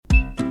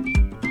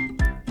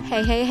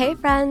Hey,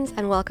 friends,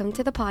 and welcome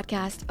to the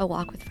podcast, A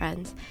Walk with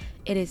Friends.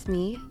 It is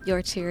me,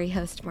 your cheery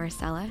host,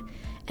 Marcella,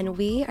 and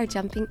we are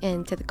jumping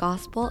into the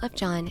Gospel of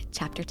John,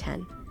 chapter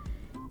 10.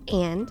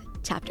 And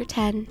chapter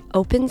 10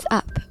 opens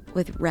up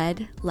with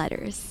red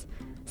letters.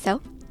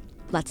 So,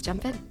 let's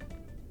jump in.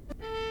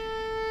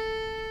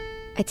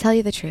 I tell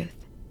you the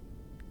truth.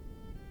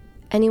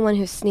 Anyone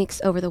who sneaks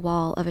over the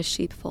wall of a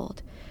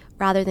sheepfold,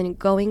 rather than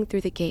going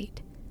through the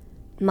gate,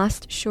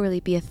 must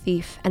surely be a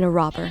thief and a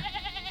robber.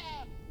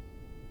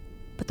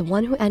 But the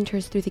one who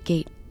enters through the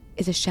gate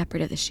is a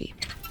shepherd of the sheep.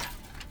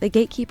 The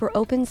gatekeeper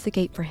opens the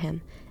gate for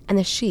him, and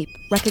the sheep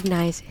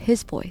recognize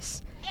his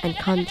voice and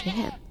come to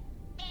him.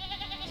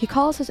 He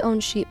calls his own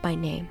sheep by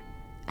name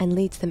and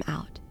leads them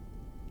out.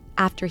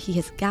 After he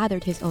has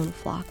gathered his own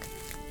flock,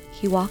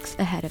 he walks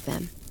ahead of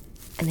them,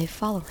 and they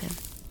follow him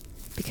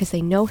because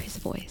they know his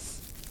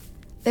voice.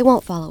 They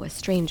won't follow a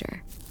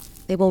stranger.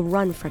 They will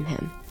run from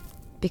him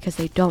because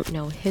they don't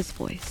know his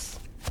voice.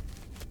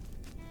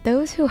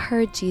 Those who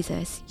heard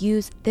Jesus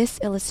use this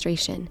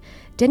illustration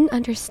didn't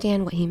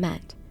understand what he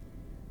meant,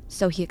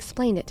 so he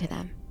explained it to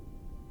them.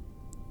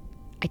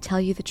 I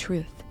tell you the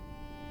truth.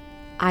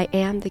 I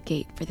am the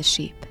gate for the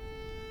sheep.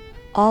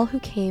 All who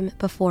came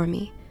before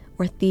me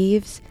were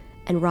thieves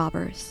and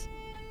robbers,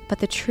 but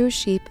the true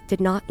sheep did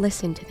not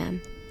listen to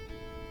them.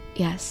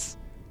 Yes,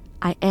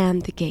 I am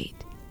the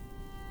gate.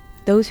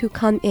 Those who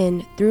come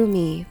in through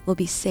me will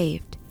be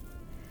saved.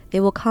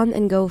 They will come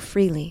and go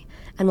freely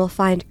and will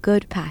find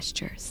good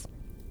pastures.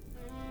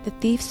 The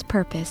thief's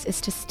purpose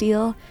is to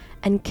steal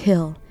and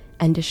kill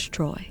and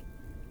destroy.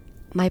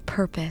 My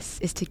purpose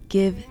is to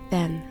give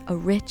them a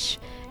rich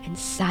and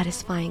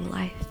satisfying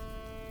life.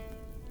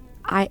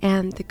 I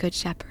am the good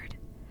shepherd.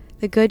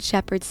 The good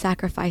shepherd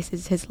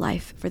sacrifices his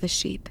life for the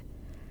sheep.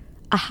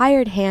 A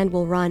hired hand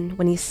will run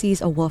when he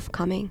sees a wolf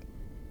coming.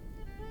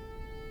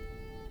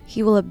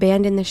 He will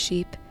abandon the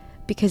sheep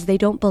because they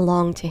don't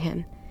belong to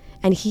him,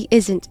 and he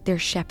isn't their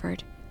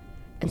shepherd.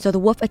 And so the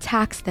wolf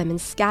attacks them and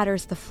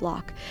scatters the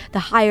flock. The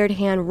hired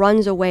hand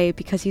runs away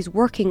because he's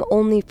working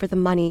only for the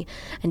money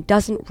and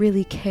doesn't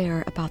really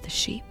care about the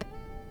sheep.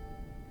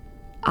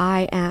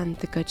 I am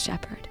the good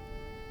shepherd.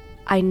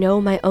 I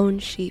know my own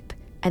sheep,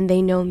 and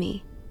they know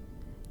me,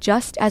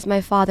 just as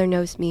my Father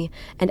knows me,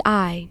 and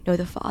I know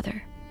the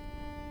Father.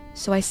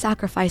 So I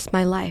sacrifice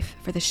my life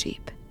for the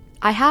sheep.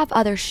 I have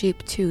other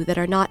sheep too that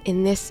are not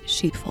in this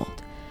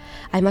sheepfold.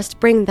 I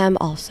must bring them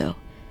also.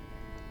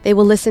 They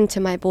will listen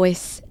to my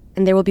voice,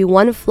 and there will be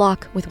one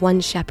flock with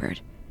one shepherd.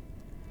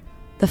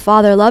 The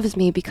Father loves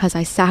me because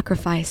I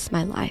sacrifice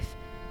my life,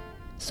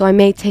 so I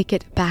may take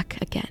it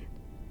back again.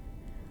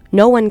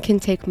 No one can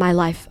take my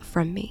life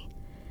from me.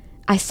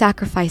 I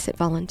sacrifice it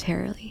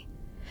voluntarily,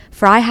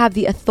 for I have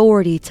the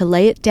authority to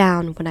lay it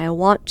down when I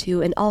want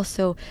to and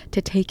also to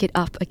take it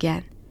up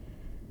again.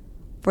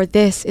 For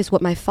this is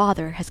what my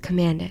Father has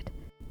commanded.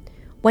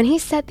 When he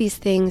said these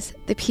things,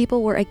 the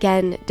people were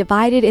again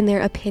divided in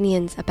their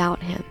opinions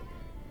about him.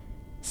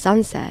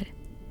 Some said,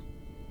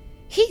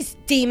 "He's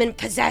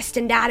demon-possessed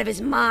and out of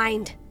his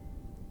mind.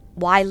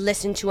 Why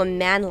listen to a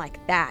man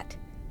like that?"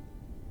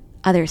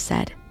 Others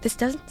said, "This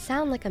doesn't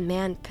sound like a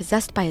man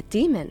possessed by a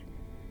demon.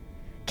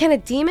 Can a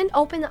demon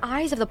open the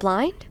eyes of the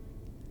blind?"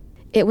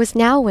 It was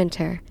now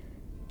winter,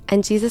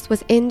 and Jesus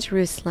was in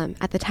Jerusalem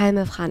at the time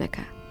of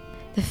Hanukkah,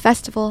 the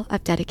festival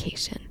of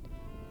dedication.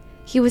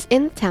 He was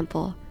in the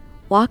temple,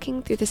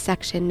 walking through the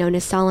section known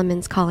as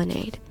Solomon's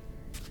Colonnade.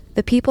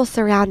 The people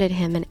surrounded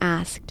him and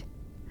asked,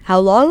 "How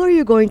long are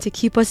you going to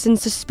keep us in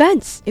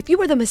suspense? If you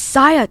were the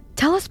Messiah,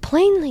 tell us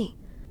plainly."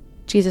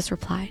 Jesus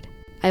replied,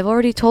 "I've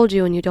already told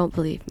you and you don't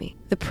believe me.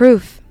 The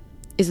proof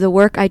is the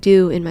work I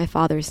do in my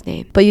Father's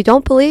name. But you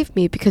don't believe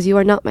me because you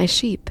are not my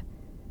sheep.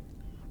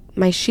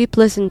 My sheep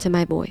listen to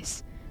my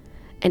voice,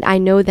 and I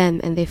know them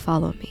and they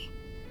follow me.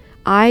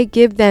 I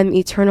give them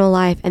eternal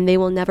life and they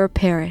will never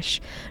perish.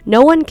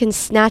 No one can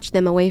snatch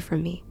them away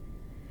from me.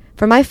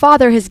 For my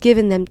Father has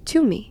given them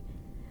to me,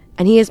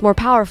 and he is more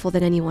powerful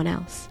than anyone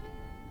else.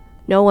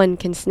 No one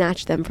can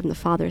snatch them from the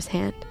Father's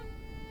hand.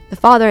 The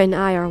Father and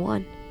I are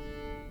one."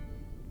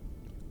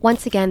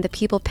 Once again, the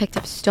people picked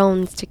up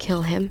stones to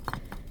kill him.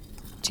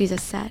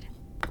 Jesus said,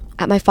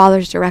 "At my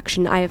Father's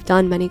direction, I have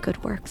done many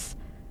good works.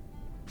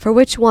 For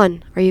which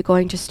one are you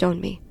going to stone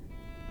me?"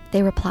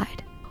 They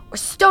replied, "We're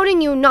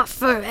stoning you not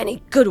for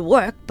any good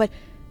work, but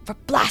for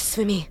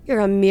blasphemy.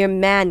 You're a mere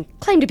man,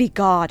 claim to be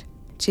God."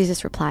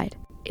 Jesus replied,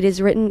 "It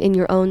is written in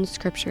your own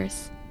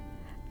scriptures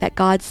that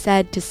God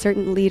said to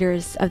certain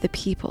leaders of the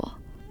people,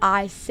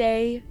 'I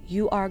say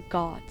you are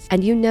gods,'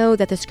 and you know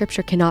that the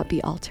scripture cannot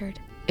be altered.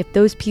 If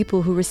those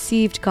people who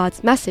received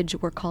God's message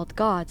were called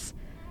gods,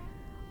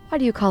 why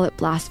do you call it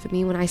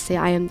blasphemy when I say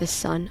I am the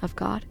Son of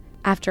God?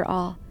 After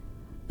all,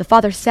 the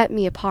Father set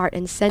me apart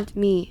and sent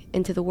me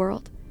into the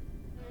world.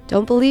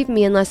 Don't believe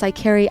me unless I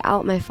carry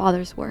out my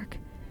Father's work.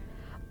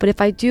 But if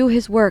I do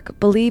his work,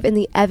 believe in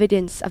the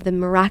evidence of the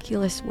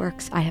miraculous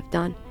works I have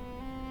done,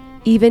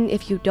 even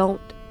if you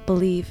don't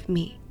believe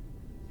me.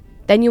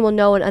 Then you will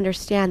know and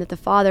understand that the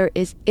Father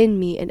is in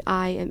me and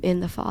I am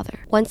in the Father."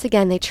 Once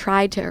again, they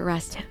tried to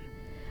arrest him.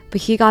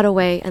 But he got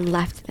away and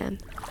left them.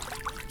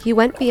 He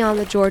went beyond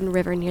the Jordan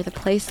River near the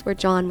place where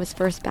John was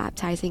first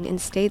baptizing and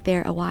stayed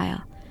there a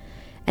while.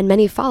 And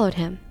many followed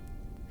him.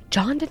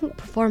 "John didn't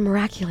perform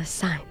miraculous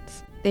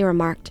signs," they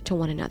remarked to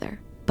one another.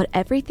 "But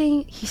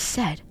everything he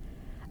said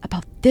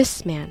about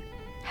this man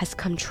has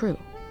come true."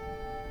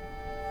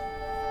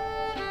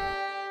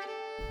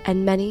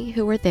 And many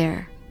who were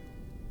there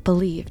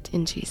believed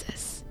in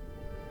Jesus.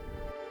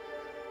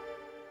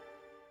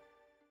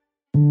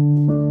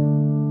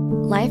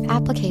 Life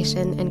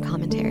application and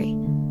commentary.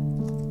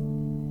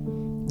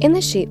 In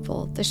the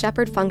sheepfold, the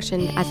shepherd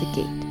functioned as a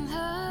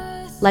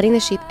gate, letting the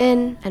sheep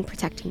in and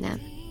protecting them.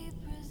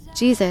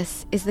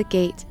 Jesus is the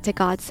gate to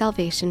God's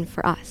salvation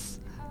for us.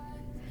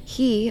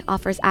 He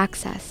offers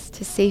access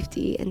to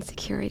safety and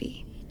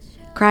security.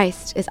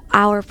 Christ is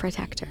our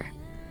protector.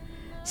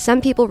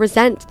 Some people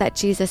resent that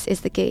Jesus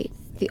is the gate,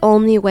 the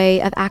only way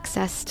of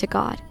access to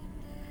God.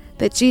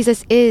 But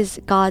Jesus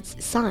is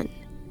God's Son.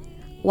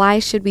 Why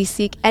should we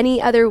seek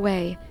any other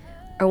way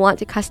or want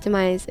to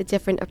customize a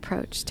different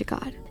approach to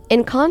God?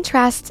 In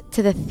contrast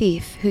to the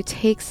thief who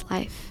takes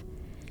life,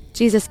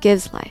 Jesus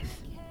gives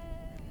life.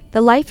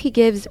 The life he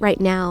gives right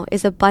now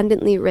is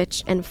abundantly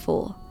rich and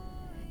full.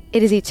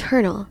 It is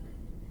eternal,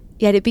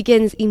 yet it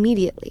begins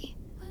immediately.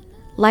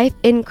 Life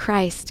in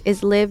Christ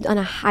is lived on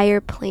a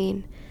higher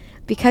plane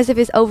because of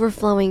his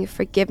overflowing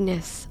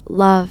forgiveness,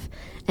 love,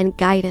 and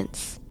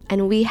guidance,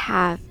 and we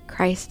have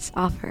Christ's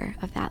offer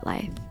of that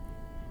life.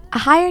 A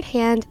hired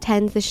hand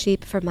tends the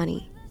sheep for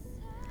money,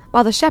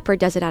 while the shepherd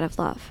does it out of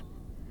love.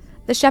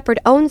 The shepherd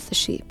owns the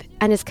sheep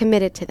and is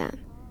committed to them.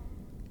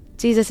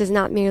 Jesus is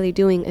not merely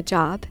doing a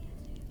job.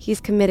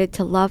 He's committed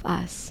to love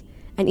us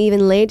and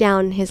even lay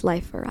down his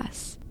life for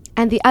us.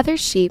 And the other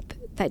sheep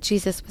that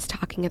Jesus was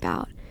talking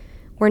about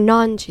were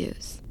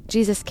non-Jews.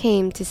 Jesus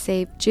came to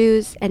save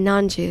Jews and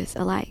non-Jews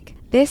alike.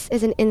 This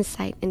is an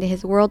insight into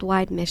his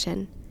worldwide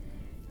mission,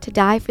 to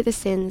die for the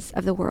sins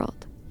of the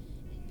world.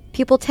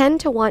 People tend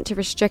to want to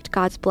restrict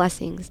God's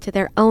blessings to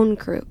their own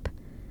group,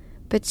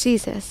 but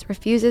Jesus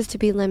refuses to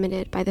be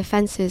limited by the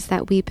fences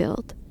that we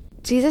build.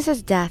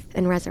 Jesus' death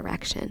and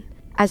resurrection,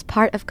 as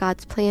part of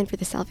God's plan for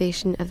the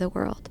salvation of the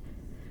world,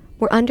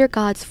 were under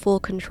God's full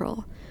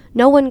control.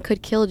 No one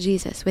could kill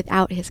Jesus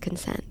without his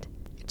consent.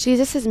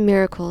 Jesus'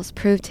 miracles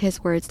proved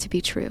his words to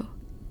be true.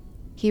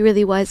 He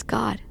really was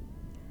God.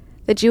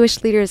 The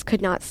Jewish leaders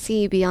could not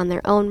see beyond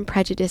their own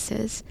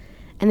prejudices,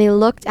 and they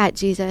looked at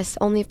Jesus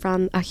only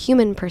from a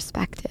human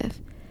perspective.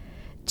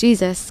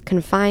 Jesus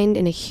confined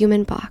in a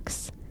human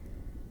box.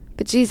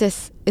 But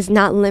Jesus is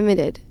not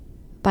limited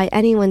by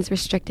anyone's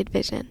restricted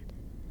vision.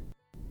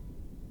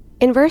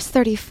 In verse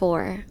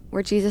 34,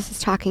 where Jesus is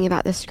talking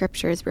about the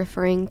scriptures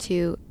referring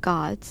to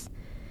gods,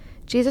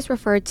 Jesus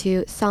referred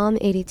to Psalm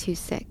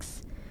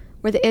 82:6,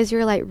 where the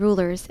Israelite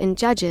rulers and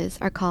judges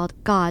are called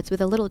gods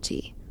with a little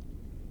g.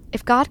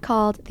 If God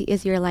called the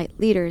Israelite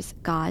leaders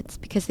gods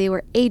because they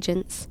were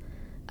agents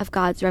of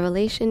God's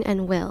revelation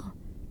and will,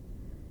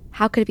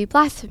 how could it be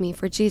blasphemy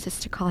for Jesus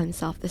to call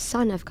himself the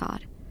Son of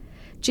God?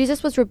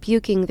 Jesus was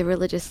rebuking the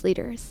religious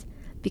leaders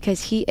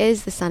because he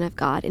is the Son of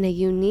God in a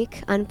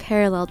unique,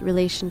 unparalleled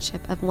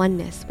relationship of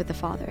oneness with the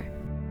Father.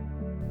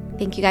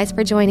 Thank you guys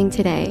for joining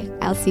today.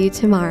 I'll see you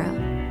tomorrow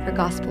for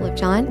Gospel of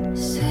John,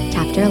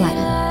 chapter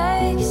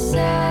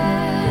 11.